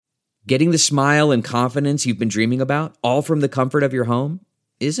Getting the smile and confidence you've been dreaming about, all from the comfort of your home,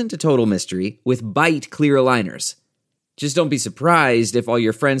 isn't a total mystery with Byte clear aligners. Just don't be surprised if all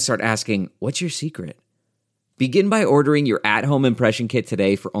your friends start asking, "What's your secret?" Begin by ordering your at-home impression kit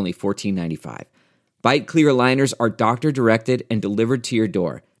today for only $14.95. Byte clear aligners are doctor-directed and delivered to your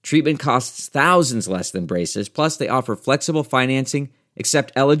door. Treatment costs thousands less than braces, plus they offer flexible financing,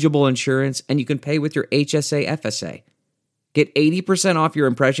 accept eligible insurance, and you can pay with your HSA FSA. Get 80% off your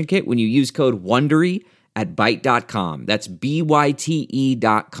impression kit when you use code WONDERY at Byte.com. That's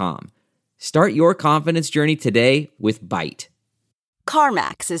BYTE.com. Start your confidence journey today with Byte.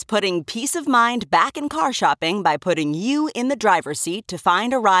 CarMax is putting peace of mind back in car shopping by putting you in the driver's seat to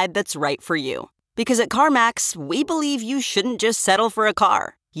find a ride that's right for you. Because at CarMax, we believe you shouldn't just settle for a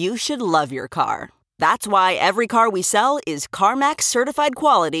car. You should love your car. That's why every car we sell is CarMax certified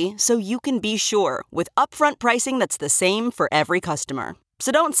quality, so you can be sure with upfront pricing that's the same for every customer.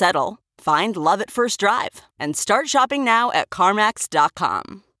 So don't settle. Find love at first drive and start shopping now at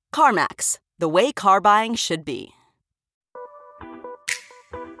CarMax.com. CarMax, the way car buying should be.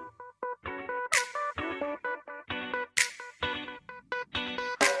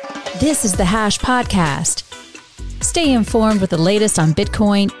 This is the Hash Podcast. Stay informed with the latest on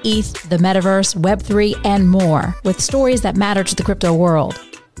Bitcoin, ETH, the Metaverse, Web3, and more with stories that matter to the crypto world.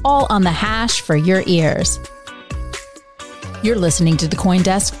 All on the Hash for your ears. You're listening to the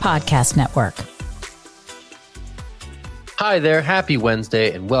CoinDesk Podcast Network. Hi there. Happy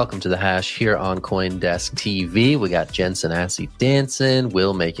Wednesday and welcome to the Hash here on CoinDesk TV. We got Jensen Assy dancing,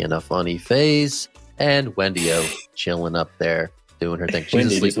 Will making a funny face, and Wendy O chilling up there doing her thing. She's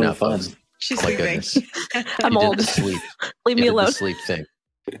Wendy, asleep now, folks. She's oh my sleeping. goodness. I'm old. Sleep. Leave me alone. The sleep thing.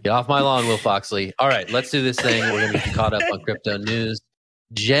 Get off my lawn, Will Foxley. All right, let's do this thing. We're going to get caught up on crypto news.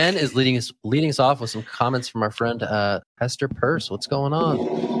 Jen is leading us off with some comments from our friend Hester Peirce. What's going on?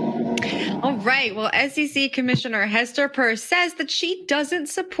 All right. Well, SEC Commissioner Hester Peirce says that she doesn't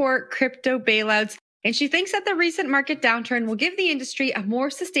support crypto bailouts, and she thinks that the recent market downturn will give the industry a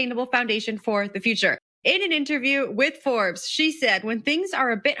more sustainable foundation for the future. In an interview with Forbes, she said, when things are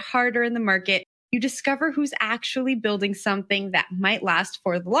a bit harder in the market, you discover who's actually building something that might last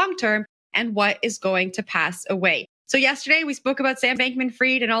for the long term and what is going to pass away. So yesterday we spoke about Sam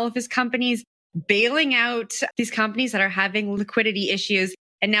Bankman-Fried and all of his companies bailing out these companies that are having liquidity issues.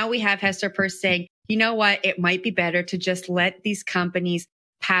 And now we have Hester Peirce saying, you know what? It might be better to just let these companies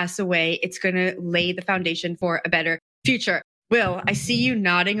pass away. It's going to lay the foundation for a better future. Will, I see you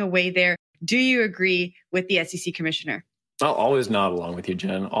nodding away there. Do you agree with the SEC commissioner? I'll always nod along with you,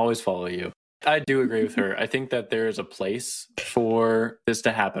 Jen. Always follow you. I do agree with her. I think that there is a place for this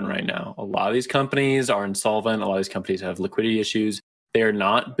to happen right now. A lot of these companies are insolvent. A lot of these companies have liquidity issues. They are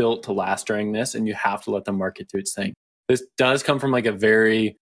not built to last during this, and you have to let the market do its thing. This does come from like a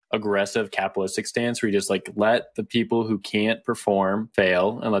very aggressive capitalistic stance where you just like let the people who can't perform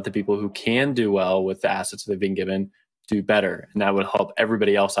fail and let the people who can do well with the assets they've been given do better. And that would help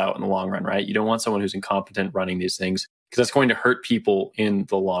everybody else out in the long run, right? You don't want someone who's incompetent running these things because that's going to hurt people in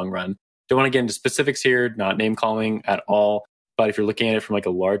the long run. Don't want to get into specifics here, not name calling at all. But if you're looking at it from like a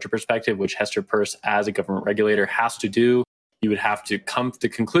larger perspective, which Hester Peirce as a government regulator has to do, you would have to come to the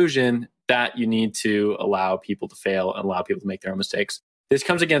conclusion that you need to allow people to fail and allow people to make their own mistakes. This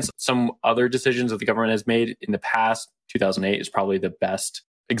comes against some other decisions that the government has made in the past. 2008 is probably the best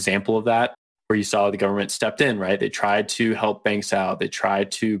example of that, where you saw the government stepped in, right? They tried to help banks out. They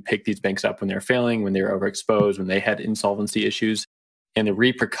tried to pick these banks up when they were failing, when they were overexposed, when they had insolvency issues. And the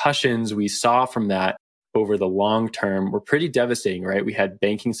repercussions we saw from that over the long term were pretty devastating, right? We had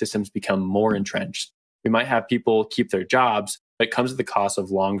banking systems become more entrenched. We might have people keep their jobs, but it comes at the cost of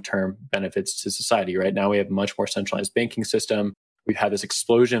long-term benefits to society, right? Now we have a much more centralized banking system. We've had this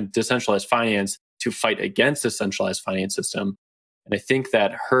explosion of decentralized finance to fight against the centralized finance system. And I think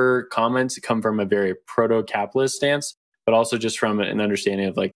that her comments come from a very proto-capitalist stance, but also just from an understanding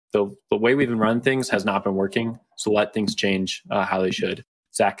of like the way we've been run things has not been working. So let things change how they should.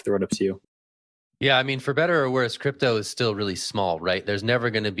 Zach, throw it up to you. Yeah, I mean, for better or worse, crypto is still really small, right? There's never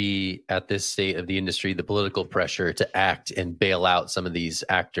going to be, at this state of the industry, the political pressure to act and bail out some of these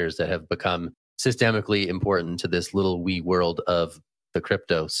actors that have become systemically important to this little wee world of the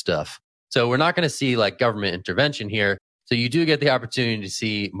crypto stuff. So we're not going to see like government intervention here. So you do get the opportunity to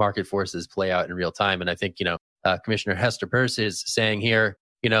see market forces play out in real time. And I think, Commissioner Hester Peirce is saying here,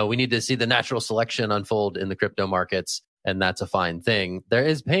 we need to see the natural selection unfold in the crypto markets. And that's a fine thing. There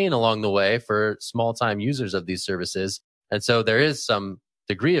is pain along the way for small time users of these services. And so there is some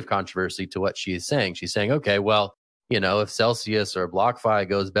degree of controversy to what she is saying. She's saying, okay, well, if Celsius or BlockFi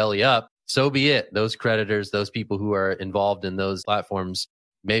goes belly up, so be it. Those creditors, those people who are involved in those platforms,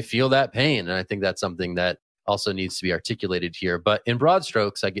 may feel that pain. And I think that's something that also needs to be articulated here. But in broad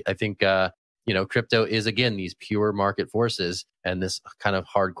strokes, I think, crypto is, again, these pure market forces and this kind of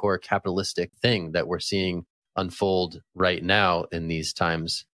hardcore capitalistic thing that we're seeing unfold right now in these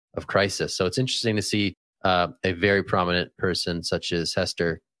times of crisis. So it's interesting to see a very prominent person such as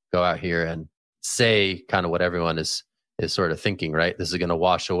Hester go out here and say kind of what everyone is sort of thinking, right? This is going to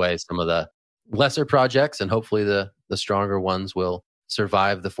wash away some of the lesser projects, and hopefully the stronger ones will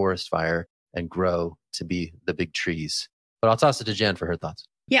survive the forest fire and grow to be the big trees. But I'll toss it to Jen for her thoughts.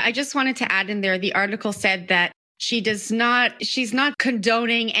 Yeah, I just wanted to add in there, the article said that she's not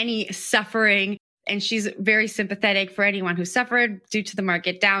condoning any suffering, and she's very sympathetic for anyone who suffered due to the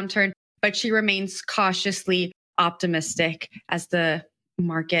market downturn, but she remains cautiously optimistic as the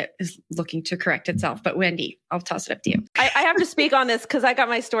market is looking to correct itself. But Wendy, I'll toss it up to you. I have to speak on this because I got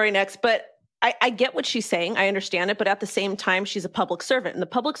my story next, but I get what she's saying. I understand it. But at the same time, she's a public servant, and the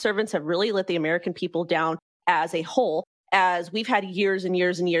public servants have really let the American people down as a whole, as we've had years and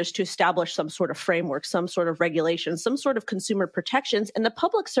years and years to establish some sort of framework, some sort of regulation, some sort of consumer protections, and the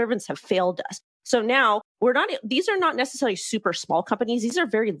public servants have failed us. So now these are not necessarily super small companies. These are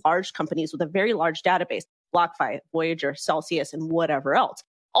very large companies with a very large database, BlockFi, Voyager, Celsius, and whatever else.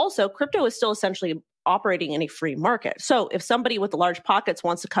 Also, crypto is still essentially operating in a free market. So if somebody with large pockets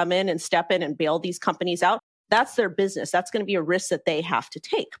wants to come in and step in and bail these companies out, that's their business. That's going to be a risk that they have to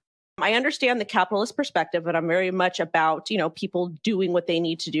take. I understand the capitalist perspective, but I'm very much about, people doing what they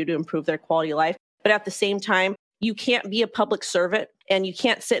need to do to improve their quality of life. But at the same time, you can't be a public servant and you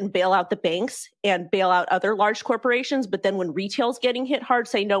can't sit and bail out the banks and bail out other large corporations. But then when retail's getting hit hard,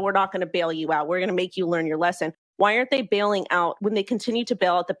 say, no, we're not going to bail you out. We're going to make you learn your lesson. Why aren't they bailing out when they continue to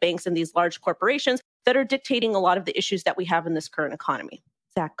bail out the banks and these large corporations that are dictating a lot of the issues that we have in this current economy?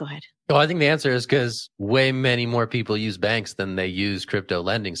 Zach, go ahead. Well, I think the answer is because way many more people use banks than they use crypto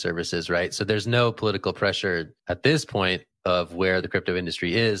lending services, right? So there's no political pressure at this point of where the crypto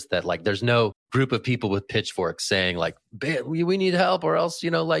industry is, that there's no group of people with pitchforks saying we need help or else,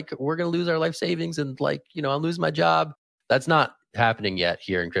 we're going to lose our life savings and I'll lose my job. That's not happening yet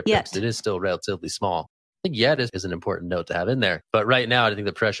here in crypto. Yet. It is still relatively small. I think yet is an important note to have in there. But right now, I think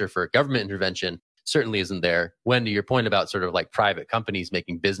the pressure for government intervention certainly isn't there. Wendy, your point about sort of private companies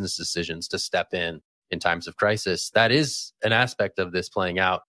making business decisions to step in times of crisis, that is an aspect of this playing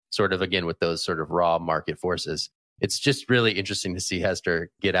out sort of again with those sort of raw market forces. It's just really interesting to see Hester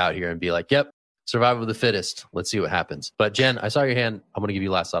get out here and be like, yep, survival of the fittest. Let's see what happens. But Jen, I saw your hand. I'm going to give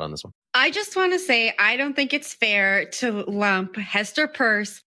you last thought on this one. I just want to say, I don't think it's fair to lump Hester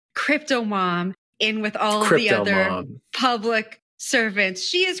Peirce, Crypto Mom, in with all of the other public servants.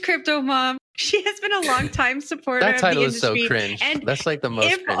 She is Crypto Mom. She has been a long time supporter of the industry. That title is so cringe. And that's the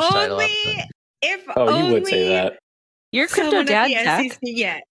most cringe title ever. You would say that. You're Crypto Dad, Zach?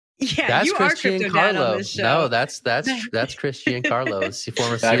 Yeah, that's you Christian are Crypto Carlo. Dad on this show. No, that's Christian Carlos,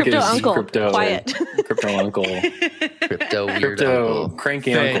 former Crypto Uncle. Quiet. Crypto Uncle. Crypto weird Crypto uncle.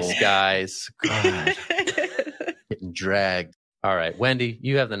 Cranky Thanks, Uncle. Guys. God. Getting dragged. All right, Wendy,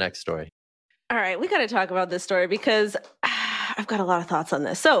 you have the next story. All right, we got to talk about this story because I've got a lot of thoughts on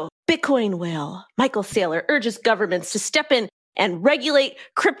this. So, Bitcoin whale Michael Saylor urges governments to step in and regulate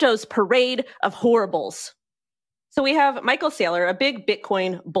crypto's parade of horribles. So we have Michael Saylor, a big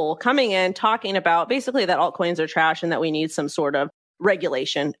Bitcoin bull, coming in talking about basically that altcoins are trash and that we need some sort of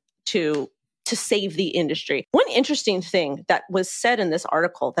regulation to save the industry. One interesting thing that was said in this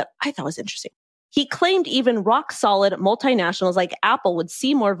article that I thought was interesting. He claimed even rock-solid multinationals like Apple would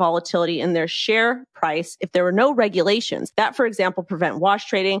see more volatility in their share price if there were no regulations that, for example, prevent wash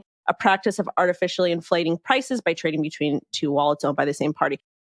trading, a practice of artificially inflating prices by trading between two wallets owned by the same party.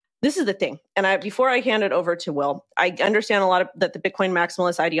 This is the thing. And before I hand it over to Will, I understand a lot of that the Bitcoin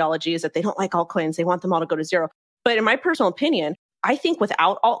maximalist ideology is that they don't like altcoins. They want them all to go to zero. But in my personal opinion, I think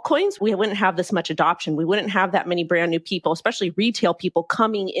without altcoins, we wouldn't have this much adoption. We wouldn't have that many brand new people, especially retail people,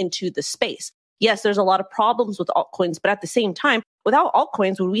 coming into the space. Yes, there's a lot of problems with altcoins, but at the same time, without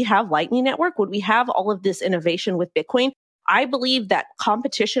altcoins, would we have Lightning Network? Would we have all of this innovation with Bitcoin? I believe that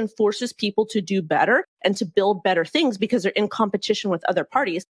competition forces people to do better and to build better things because they're in competition with other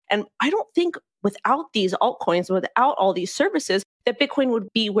parties. And I don't think without these altcoins, without all these services, that Bitcoin would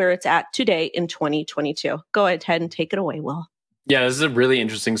be where it's at today in 2022. Go ahead and take it away, Will. Yeah, this is a really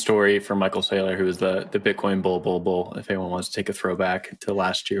interesting story from Michael Saylor, who is the Bitcoin bull. If anyone wants to take a throwback to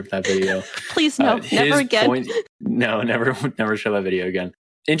last year with that video. Please, no, never again. Never show that video again.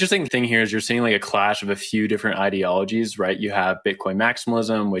 Interesting thing here is you're seeing a clash of a few different ideologies, right? You have Bitcoin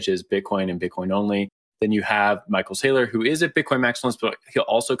maximalism, which is Bitcoin and Bitcoin only. Then you have Michael Saylor, who is a Bitcoin maximalist, but he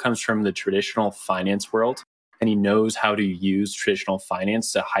also comes from the traditional finance world. and he knows how to use traditional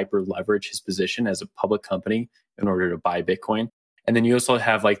finance to hyper leverage his position as a public company in order to buy Bitcoin. And then you also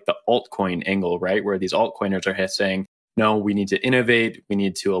have like the altcoin angle, right? Where these altcoiners are saying, no, we need to innovate. We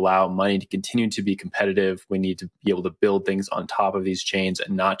need to allow money to continue to be competitive. We need to be able to build things on top of these chains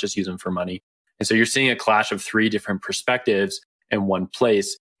and not just use them for money. And so you're seeing a clash of three different perspectives in one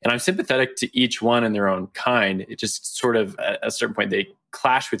place. And I'm sympathetic to each one in their own kind. It just sort of, at a certain point, they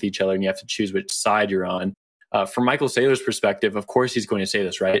clash with each other and you have to choose which side you're on. From Michael Saylor's perspective, of course, he's going to say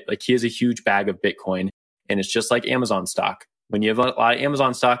this, right? Like he has a huge bag of Bitcoin and it's just like Amazon stock. When you have a lot of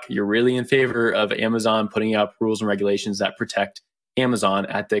Amazon stock, you're really in favor of Amazon putting up rules and regulations that protect Amazon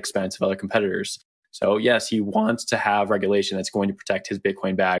at the expense of other competitors. So yes, he wants to have regulation that's going to protect his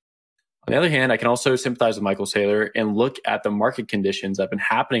Bitcoin bag. On the other hand, I can also sympathize with Michael Saylor and look at the market conditions that have been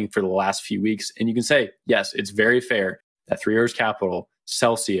happening for the last few weeks. And you can say, yes, it's very fair that Three Arrows Capital,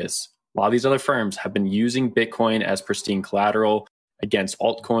 Celsius, a lot of these other firms have been using Bitcoin as pristine collateral against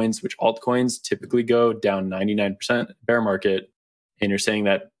altcoins, which altcoins typically go down 99% bear market. And you're saying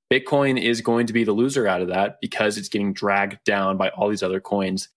that Bitcoin is going to be the loser out of that because it's getting dragged down by all these other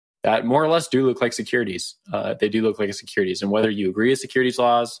coins that more or less do look like securities. They do look like securities. And whether you agree with securities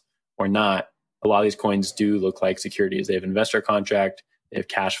laws or not, a lot of these coins do look like securities. They have investor contract, they have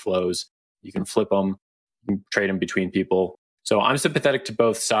cash flows, you can flip them, you can trade them between people. So I'm sympathetic to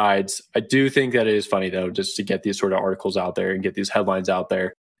both sides. I do think that it is funny, though, just to get these sort of articles out there and get these headlines out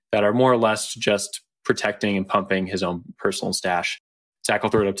there that are more or less just protecting and pumping his own personal stash. Zach,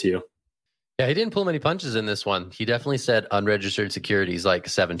 I'll throw it up to you. Yeah, he didn't pull many punches in this one. He definitely said unregistered securities like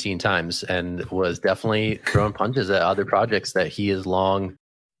 17 times and was definitely throwing punches at other projects that he has long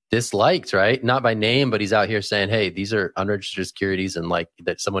disliked, right? Not by name, but he's out here saying, hey, these are unregistered securities and like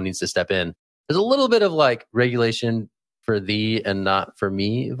that someone needs to step in. There's a little bit of like regulation for thee and not for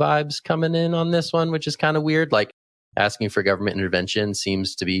me vibes coming in on this one, which is kind of weird. Like asking for government intervention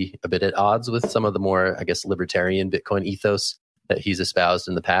seems to be a bit at odds with some of the more, I guess, libertarian Bitcoin ethos that he's espoused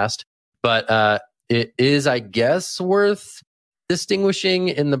in the past. But it is, I guess, worth distinguishing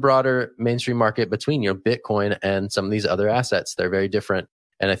in the broader mainstream market between, Bitcoin and some of these other assets. They're very different.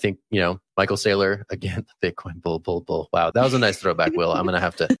 And I think, Michael Saylor, again, the Bitcoin bull. Wow, that was a nice throwback, Will. I'm going to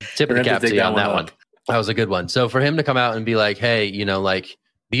have to tip the cap to you on that one. That was a good one. So for him to come out and be like, hey,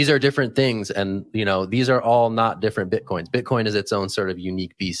 these are different things. And, these are all not different Bitcoins. Bitcoin is its own sort of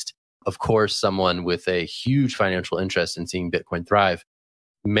unique beast. Of course, someone with a huge financial interest in seeing Bitcoin thrive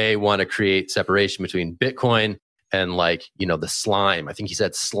may want to create separation between Bitcoin and the slime. I think he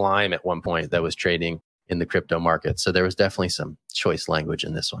said slime at one point that was trading in the crypto market. So there was definitely some choice language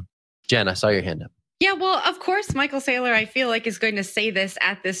in this one. Jen, I saw your hand up. Yeah, well, of course, Michael Saylor, I feel like, is going to say this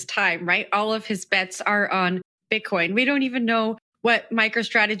at this time, right? All of his bets are on Bitcoin. We don't even know what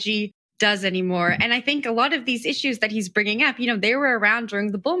MicroStrategy does anymore. And I think a lot of these issues that he's bringing up, they were around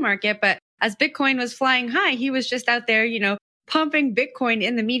during the bull market, but as Bitcoin was flying high, he was just out there, pumping Bitcoin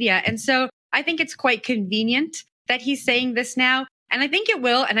in the media. And so I think it's quite convenient that he's saying this now. And I think it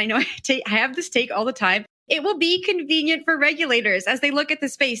will, and I know I have this take all the time, it will be convenient for regulators as they look at the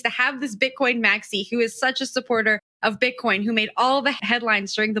space to have this Bitcoin maxi who is such a supporter of Bitcoin, who made all the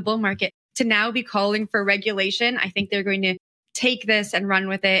headlines during the bull market, to now be calling for regulation. I think they're going to take this and run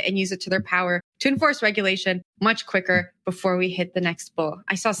with it and use it to their power to enforce regulation much quicker before we hit the next bull.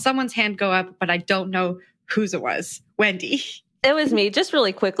 I saw someone's hand go up, but I don't know whose it was. Wendy. It was me. Just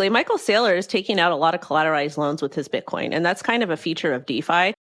really quickly, Michael Saylor is taking out a lot of collateralized loans with his Bitcoin, and that's kind of a feature of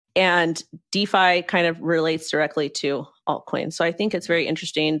DeFi. And DeFi kind of relates directly to altcoins. So I think it's very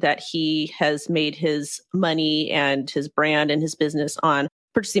interesting that he has made his money and his brand and his business on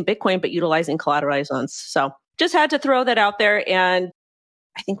purchasing Bitcoin, but utilizing collateralized loans. So just had to throw that out there. And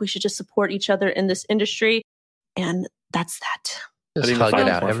I think we should just support each other in this industry. And that's that. Just hug it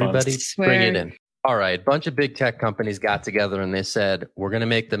out. Everybody bring it in. All right. A bunch of big tech companies got together and they said, we're going to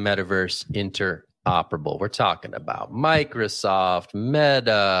make the metaverse interoperable. We're talking about Microsoft,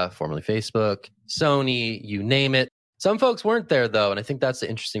 Meta, formerly Facebook, Sony, you name it. Some folks weren't there, though. And I think that's the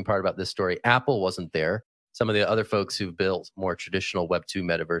interesting part about this story. Apple wasn't there. Some of the other folks who've built more traditional Web2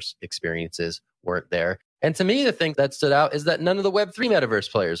 metaverse experiences weren't there. And to me, the thing that stood out is that none of the Web3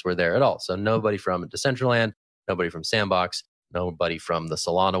 metaverse players were there at all. So nobody from Decentraland, nobody from Sandbox, nobody from the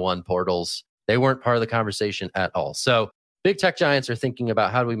Solana One portals. They weren't part of the conversation at all. So big tech giants are thinking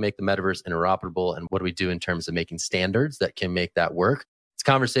about how do we make the metaverse interoperable and what do we do in terms of making standards that can make that work. It's a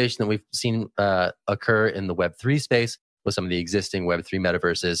conversation that we've seen occur in the Web3 space with some of the existing Web3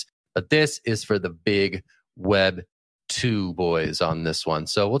 metaverses. But this is for the big Web2 boys on this one.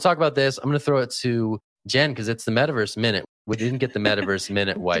 So we'll talk about this. I'm going to throw it to Jen because it's the Metaverse Minute. We didn't get the Metaverse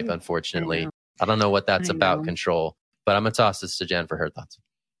Minute wipe, unfortunately. I don't know what that's I about, know. Control, but I'm going to toss this to Jen for her thoughts.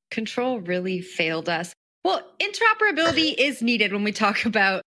 Control really failed us. Well, interoperability is needed when we talk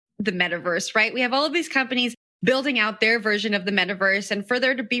about the metaverse, right? We have all of these companies building out their version of the metaverse, and for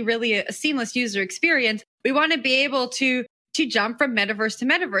there to be really a seamless user experience, we want to be able to jump from metaverse to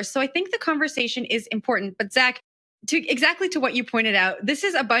metaverse. So I think the conversation is important. But Zach, exactly to what you pointed out, this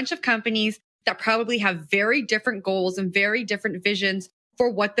is a bunch of companies that probably have very different goals and very different visions for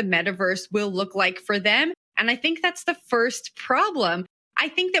what the metaverse will look like for them. And I think that's the first problem. I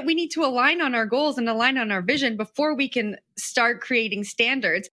think that we need to align on our goals and align on our vision before we can start creating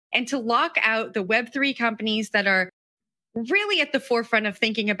standards, and to lock out the Web3 companies that are really at the forefront of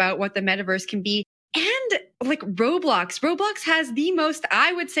thinking about what the metaverse can be. And like Roblox has the most,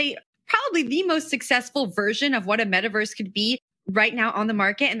 I would say, probably the most successful version of what a metaverse could be right now on the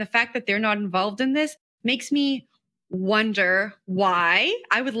market. And the fact that they're not involved in this makes me wonder why.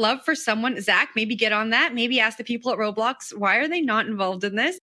 I would love for someone, Zach, maybe get on that. Maybe ask the people at Roblox, why are they not involved in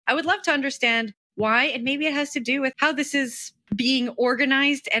this? I would love to understand why. And maybe it has to do with how this is being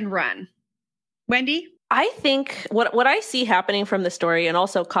organized and run. Wendy? I think what I see happening from the story, and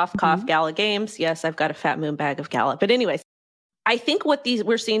also cough, Gala Games. Yes, I've got a fat moon bag of Gala. But anyways, I think what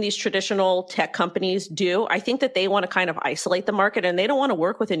we're seeing these traditional tech companies do, I think that they want to kind of isolate the market, and they don't want to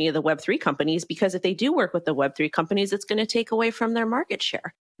work with any of the Web3 companies, because if they do work with the Web3 companies, it's going to take away from their market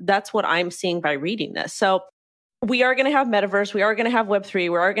share. That's what I'm seeing by reading this. So we are going to have Metaverse, we are going to have Web3,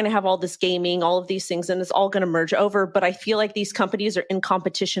 we are going to have all this gaming, all of these things, and it's all going to merge over. But I feel like these companies are in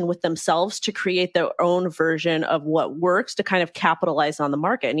competition with themselves to create their own version of what works to kind of capitalize on the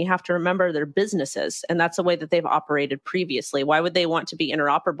market. And you have to remember they're businesses, and that's the way that they've operated previously. Why would they want to be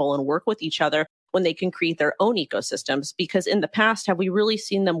interoperable and work with each other when they can create their own ecosystems? Because in the past, have we really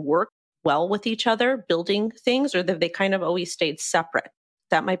seen them work well with each other, building things, or have they kind of always stayed separate?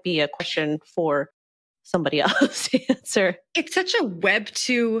 That might be a question for somebody else to answer. It's such a Web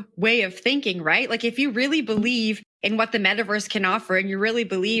 2 way of thinking, right? Like if you really believe in what the metaverse can offer, and you really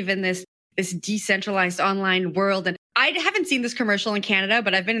believe in this decentralized online world. And I haven't seen this commercial in Canada,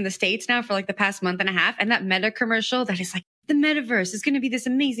 but I've been in the States now for like the past month and a half. And that Meta commercial that is like, the metaverse is going to be this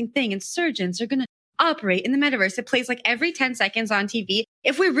amazing thing, and surgeons are going to operate in the metaverse. It plays like every 10 seconds on TV.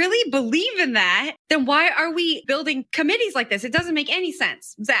 If we really believe in that, then why are we building committees like this? It doesn't make any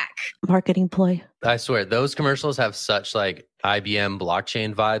sense. Zach. Marketing ploy. I swear, those commercials have such like IBM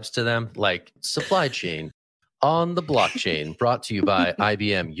blockchain vibes to them, like supply chain on the blockchain, brought to you by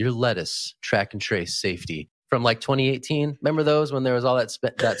IBM, your lettuce, track and trace safety, from like 2018. Remember those when there was all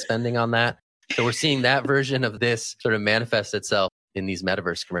that spending on that? So we're seeing that version of this sort of manifest itself in these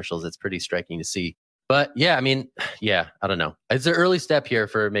metaverse commercials. It's pretty striking to see. But yeah, I mean, I don't know. It's an early step here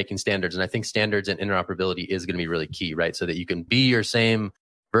for making standards. And I think standards and interoperability is going to be really key, right? So that you can be your same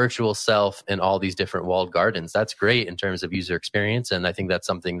virtual self in all these different walled gardens. That's great in terms of user experience. And I think that's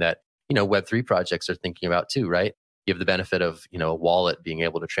something that, Web3 projects are thinking about too, right? You have the benefit of, a wallet being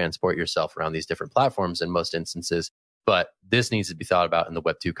able to transport yourself around these different platforms in most instances. But this needs to be thought about in the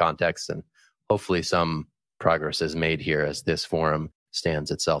Web2 context. And hopefully some progress is made here as this forum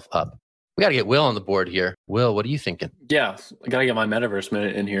stands itself up. We got to get Will on the board here. Will, what are you thinking? Yeah, I got to get my metaverse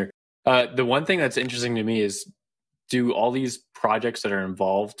minute in here. The one thing that's interesting to me is, do all these projects that are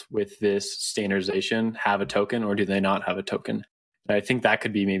involved with this standardization have a token, or do they not have a token? And I think that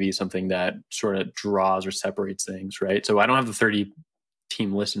could be maybe something that sort of draws or separates things, right? So I don't have the 30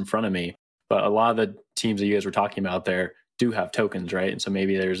 team list in front of me, but a lot of the teams that you guys were talking about there do have tokens, right? And so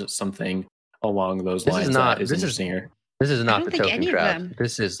maybe there's something along those lines that is interesting here. This is not the token crowd.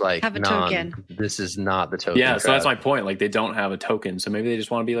 This is like this is not the token crowd. So that's my point. Like they don't have a token. So maybe they just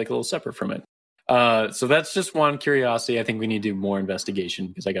want to be like a little separate from it. So that's just one curiosity. I think we need to do more investigation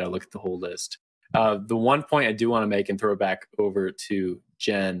because I got to look at the whole list. The one point I do want to make and throw it back over to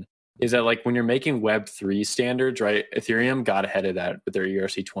Jen is that like when you're making Web3 standards, right? Ethereum got ahead of that with their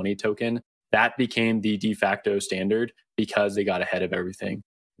ERC20 token. That became the de facto standard because they got ahead of everything.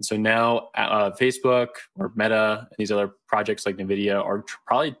 So now Facebook or Meta and these other projects like NVIDIA are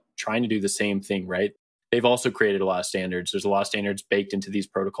probably trying to do the same thing, right? They've also created a lot of standards. There's a lot of standards baked into these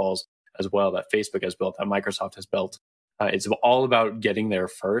protocols as well that Facebook has built, that Microsoft has built. It's all about getting there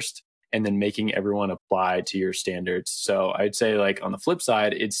first and then making everyone apply to your standards. So I'd say like on the flip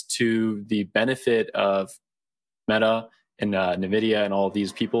side, it's to the benefit of Meta and NVIDIA and all of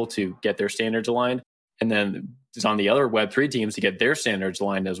these people to get their standards aligned. And then it's on the other Web3 teams to get their standards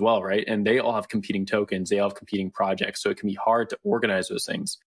aligned as well, right? And they all have competing tokens. They all have competing projects. So it can be hard to organize those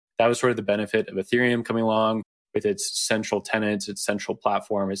things. That was sort of the benefit of Ethereum coming along with its central tenants, its central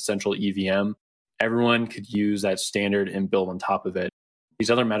platform, its central EVM. Everyone could use that standard and build on top of it. these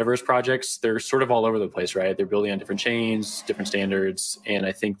other metaverse projects, they're sort of all over the place, right? They're building on different chains, different standards. And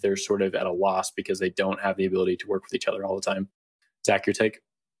I think they're sort of at a loss because they don't have the ability to work with each other all the time. Zach, your take?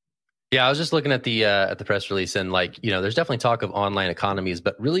 Yeah, I was just looking at the press release, and there's definitely talk of online economies,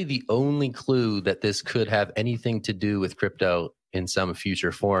 but really the only clue that this could have anything to do with crypto in some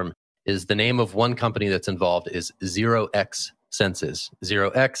future form is the name of one company that's involved is 0x Senses.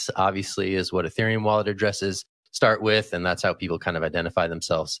 0x obviously is what Ethereum wallet addresses start with, and that's how people kind of identify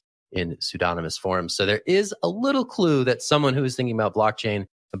themselves in pseudonymous forms. So there is a little clue that someone who is thinking about blockchain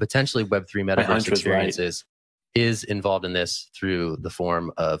and potentially Web3 metaverse experiences is involved in this through the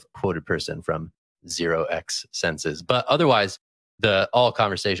form of quoted person from 0x Senses. But otherwise, all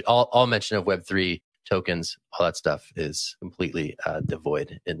mention of Web3 tokens, all that stuff is completely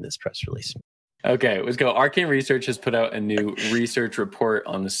devoid in this press release. Okay, let's go. Arcane Research has put out a new research report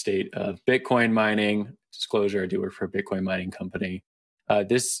on the state of Bitcoin mining. Disclosure, I do work for a Bitcoin mining company.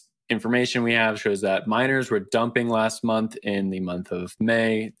 This information we have shows that miners were dumping last month in the month of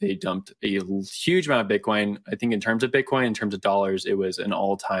May. They dumped a huge amount of Bitcoin. I think in terms of Bitcoin, in terms of dollars, it was an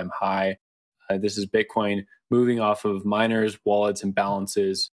all-time high. This is Bitcoin moving off of miners' wallets and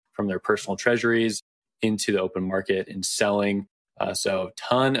balances from their personal treasuries into the open market and selling. So a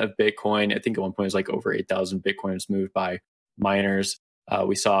ton of Bitcoin. I think at one point it was like over 8,000 Bitcoins moved by miners.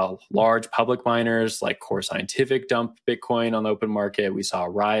 We saw large public miners like Core Scientific dump Bitcoin on the open market. We saw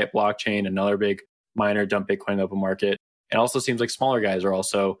Riot Blockchain, another big miner, dump Bitcoin on the open market. It also seems like smaller guys are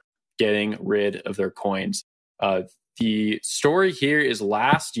also getting rid of their coins. The story here is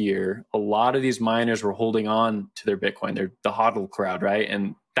last year, a lot of these miners were holding on to their Bitcoin. They're the HODL crowd, right?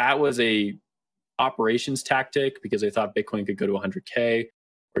 And that was a operations tactic because they thought Bitcoin could go to 100K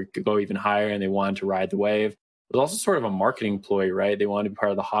or it could go even higher and they wanted to ride the wave. It was also sort of a marketing ploy, right? They wanted to be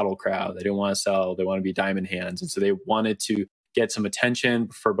part of the HODL crowd. They didn't want to sell. They wanted to be diamond hands. And so they wanted to get some attention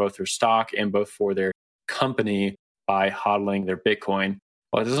for both their stock and both for their company by hodling their Bitcoin.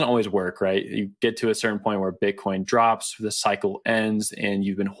 Well, it doesn't always work, right? You get to a certain point where Bitcoin drops, the cycle ends, and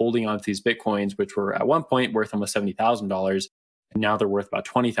you've been holding on to these Bitcoins, which were at one point worth almost $70,000, and now they're worth about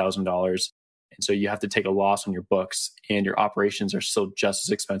 $20,000. And so you have to take a loss on your books, and your operations are still just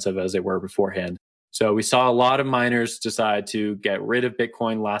as expensive as they were beforehand. So we saw a lot of miners decide to get rid of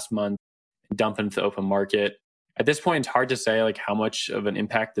Bitcoin last month and dump into the open market. At this point, it's hard to say like how much of an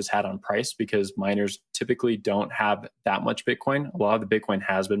impact this had on price because miners typically don't have that much Bitcoin. A lot of the Bitcoin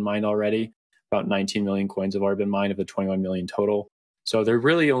has been mined already. About 19 million coins have already been mined of the 21 million total. So they're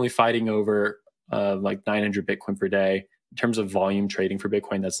really only fighting over like 900 Bitcoin per day. In terms of volume trading for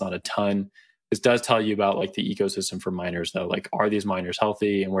Bitcoin, that's not a ton. This does tell you about like the ecosystem for miners though. Like, are these miners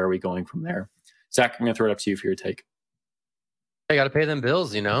healthy and where are we going from there? Zach, I'm going to throw it up to you for your take. They got to pay them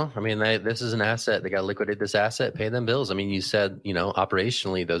bills, I mean, this is an asset. They got to liquidate this asset, pay them bills. I mean, you said,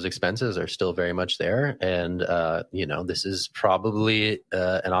 operationally, those expenses are still very much there. And, this is probably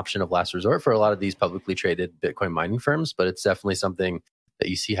an option of last resort for a lot of these publicly traded Bitcoin mining firms, but it's definitely something that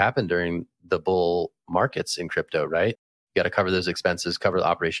you see happen during the bull markets in crypto, right? You got to cover those expenses, cover the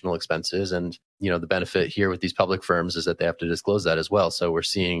operational expenses. And, the benefit here with these public firms is that they have to disclose that as well. So we're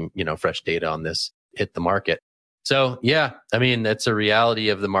seeing, fresh data on this hit the market. So, yeah, I mean, that's a reality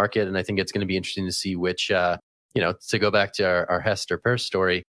of the market. And I think it's going to be interesting to see which, to go back to our Hester Purse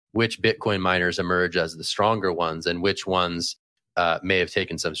story, which Bitcoin miners emerge as the stronger ones and which ones may have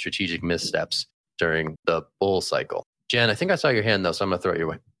taken some strategic missteps during the bull cycle. Jen, I think I saw your hand though, so I'm going to throw it your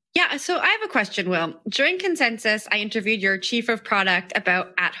way. Yeah, so I have a question, Will. During Consensus, I interviewed your chief of product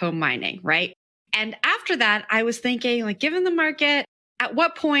about at-home mining, right? And after that, I was thinking, like, given the market, at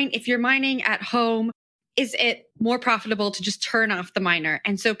what point, if you're mining at home, is it more profitable to just turn off the miner?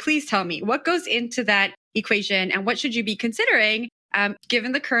 And so please tell me, what goes into that equation and what should you be considering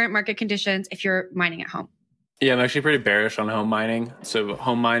given the current market conditions if you're mining at home? Yeah, I'm actually pretty bearish on home mining. So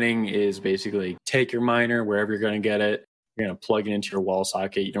home mining is basically take your miner wherever you're going to get it. You're going to plug it into your wall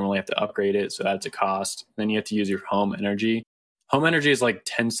socket. You don't really have to upgrade it. So that's a cost. Then you have to use your home energy. Home energy is like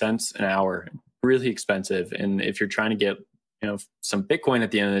 10 cents an hour, really expensive. And if you're trying to get, some Bitcoin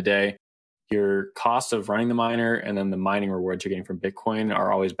at the end of the day, your cost of running the miner and then the mining rewards you're getting from Bitcoin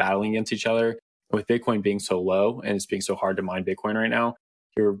are always battling against each other. With Bitcoin being so low and it's being so hard to mine Bitcoin right now,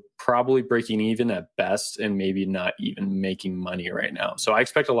 you're probably breaking even at best and maybe not even making money right now. So I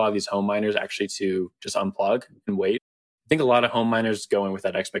expect a lot of these home miners actually to just unplug and wait. I think a lot of home miners go in with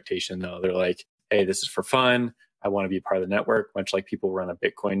that expectation though. They're like, hey, this is for fun. I want to be part of the network, much like people run a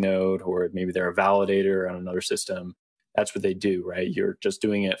Bitcoin node or maybe they're a validator on another system. That's what they do, right? You're just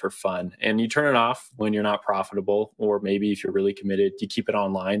doing it for fun. And you turn it off when you're not profitable, or maybe if you're really committed, you keep it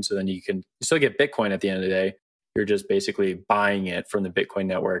online so then you still get Bitcoin at the end of the day. You're just basically buying it from the Bitcoin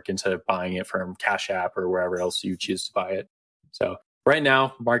network instead of buying it from Cash App or wherever else you choose to buy it. So right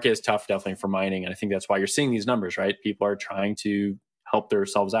now, market is tough, definitely for mining. And I think that's why you're seeing these numbers, right? People are trying to help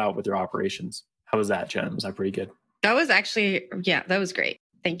themselves out with their operations. How was that, Jen? Was that pretty good? That was actually, yeah, that was great.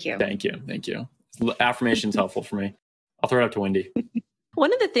 Thank you. Thank you. Affirmation's helpful for me. I'll throw it up to Wendy.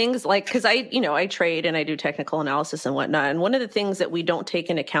 One of the things, like, because I trade and I do technical analysis and whatnot. And one of the things that we don't take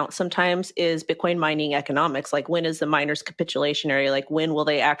into account sometimes is Bitcoin mining economics. Like, when is the miners' capitulation area? Like, when will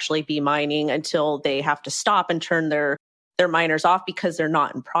they actually be mining until they have to stop and turn their miners off because they're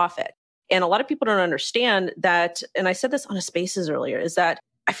not in profit? And a lot of people don't understand that. And I said this on a Spaces earlier, is that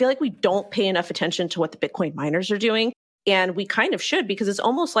I feel like we don't pay enough attention to what the Bitcoin miners are doing. And we kind of should, because it's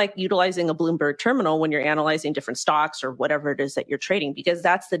almost like utilizing a Bloomberg terminal when you're analyzing different stocks or whatever it is that you're trading, because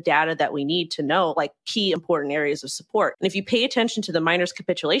that's the data that we need to know, like key important areas of support. And if you pay attention to the miners'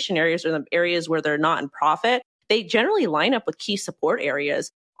 capitulation areas or the areas where they're not in profit, they generally line up with key support areas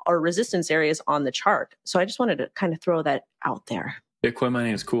or resistance areas on the chart. So I just wanted to kind of throw that out there. Bitcoin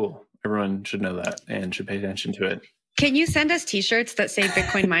mining is cool. Everyone should know that and should pay attention to it. Can you send us t-shirts that say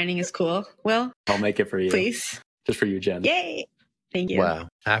Bitcoin mining is cool, Will? I'll make it for you. Please. Just for you, Jen. Yay. Thank you. Wow.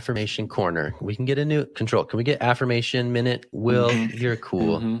 Affirmation corner. We can get a new control. Can we get affirmation minute? Will, you're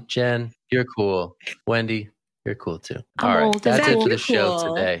cool. Jen, you're cool. Wendy, you're cool too. All right. That's it for the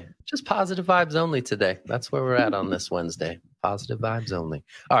show today. Just positive vibes only today. That's where we're at on this Wednesday. Positive vibes only.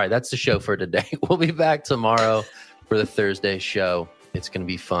 All right. That's the show for today. We'll be back tomorrow for the Thursday show. It's going to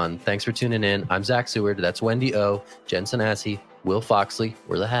be fun. Thanks for tuning in. I'm Zach Seward. That's Wendy O, Jen Sanasi, Will Foxley.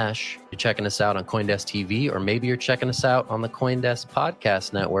 We're the Hash. You're checking us out on CoinDesk TV, or maybe you're checking us out on the CoinDesk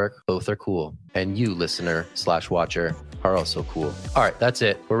Podcast Network. Both are cool. And you, listener/watcher, are also cool. All right, that's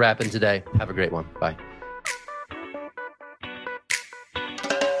it. We're wrapping today. Have a great one. Bye.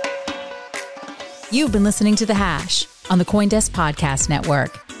 You've been listening to The Hash on the CoinDesk Podcast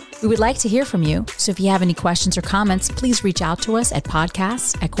Network. We would like to hear from you, so if you have any questions or comments, please reach out to us at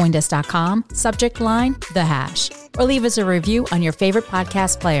podcasts@coindesk.com, subject line, The Hash, or leave us a review on your favorite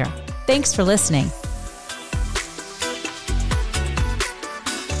podcast player. Thanks for listening.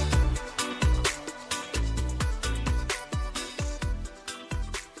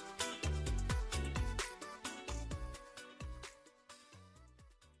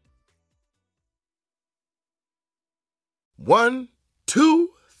 One, 2,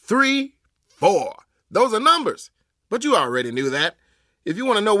 3, 4. Those are numbers. But you already knew that. If you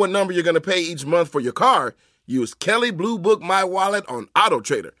want to know what number you're going to pay each month for your car, use Kelly Blue Book My Wallet on Auto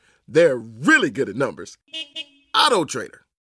Trader. They're really good at numbers. Auto Trader.